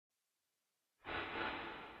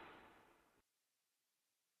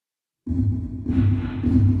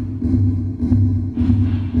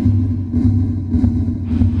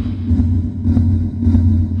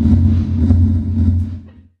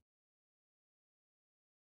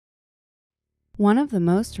One of the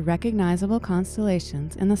most recognizable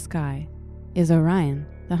constellations in the sky is Orion,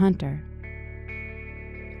 the Hunter.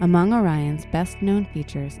 Among Orion's best-known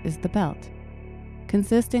features is the belt,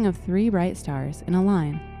 consisting of 3 bright stars in a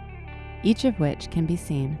line, each of which can be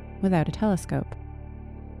seen without a telescope.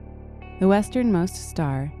 The westernmost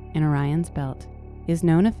star in Orion's belt is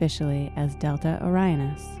known officially as Delta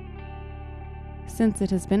Orionis. Since it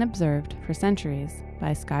has been observed for centuries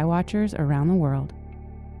by skywatchers around the world,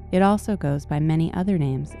 it also goes by many other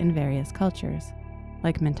names in various cultures,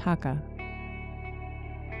 like Mintaka.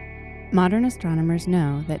 Modern astronomers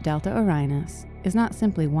know that Delta Orionis is not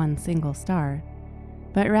simply one single star,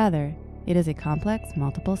 but rather it is a complex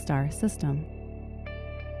multiple star system.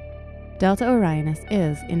 Delta Orionis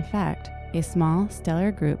is, in fact, a small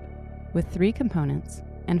stellar group with 3 components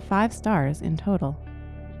and 5 stars in total.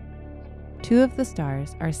 2 of the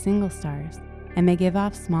stars are single stars and may give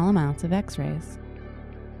off small amounts of X-rays.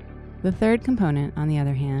 The 3rd component, on the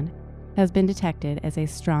other hand, has been detected as a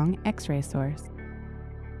strong X-ray source.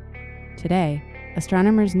 Today,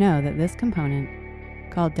 astronomers know that this component,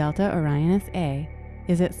 called Delta Orionis A,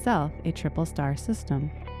 is itself a triple star system.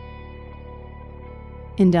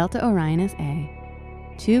 In Delta Orionis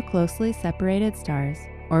A, 2 closely separated stars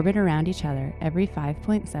orbit around each other every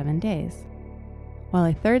 5.7 days, while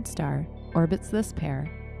a 3rd star orbits this pair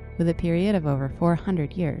with a period of over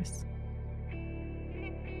 400 years.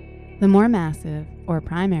 The more massive, or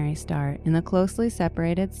primary star in the closely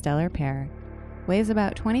separated stellar pair weighs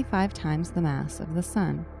about 25 times the mass of the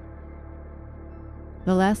Sun.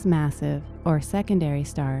 The less massive, or secondary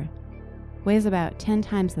star, weighs about 10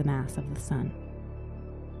 times the mass of the Sun.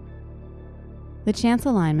 The chance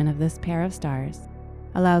alignment of this pair of stars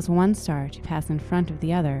allows one star to pass in front of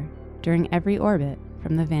the other during every orbit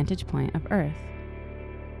from the vantage point of Earth.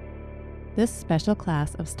 This special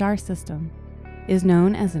class of star system is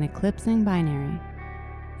known as an eclipsing binary,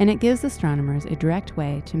 and it gives astronomers a direct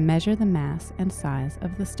way to measure the mass and size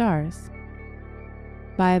of the stars.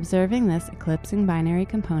 By observing this eclipsing binary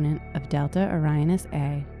component of Delta Orionis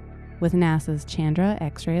A with NASA's Chandra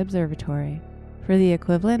X-ray Observatory for the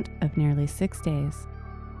equivalent of nearly 6 days,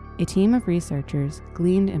 a team of researchers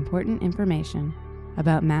gleaned important information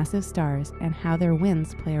about massive stars and how their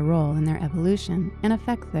winds play a role in their evolution and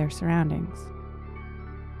affect their surroundings.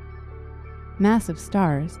 Massive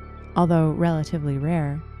stars, although relatively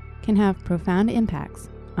rare, can have profound impacts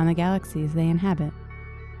on the galaxies they inhabit.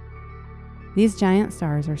 These giant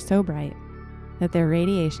stars are so bright that their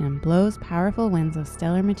radiation blows powerful winds of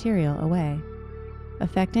stellar material away,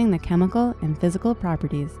 affecting the chemical and physical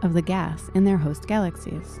properties of the gas in their host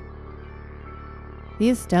galaxies.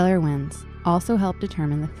 These stellar winds also help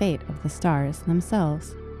determine the fate of the stars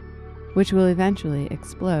themselves, which will eventually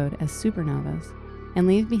explode as supernovas and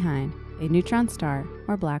leave behind a neutron star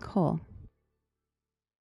or black hole.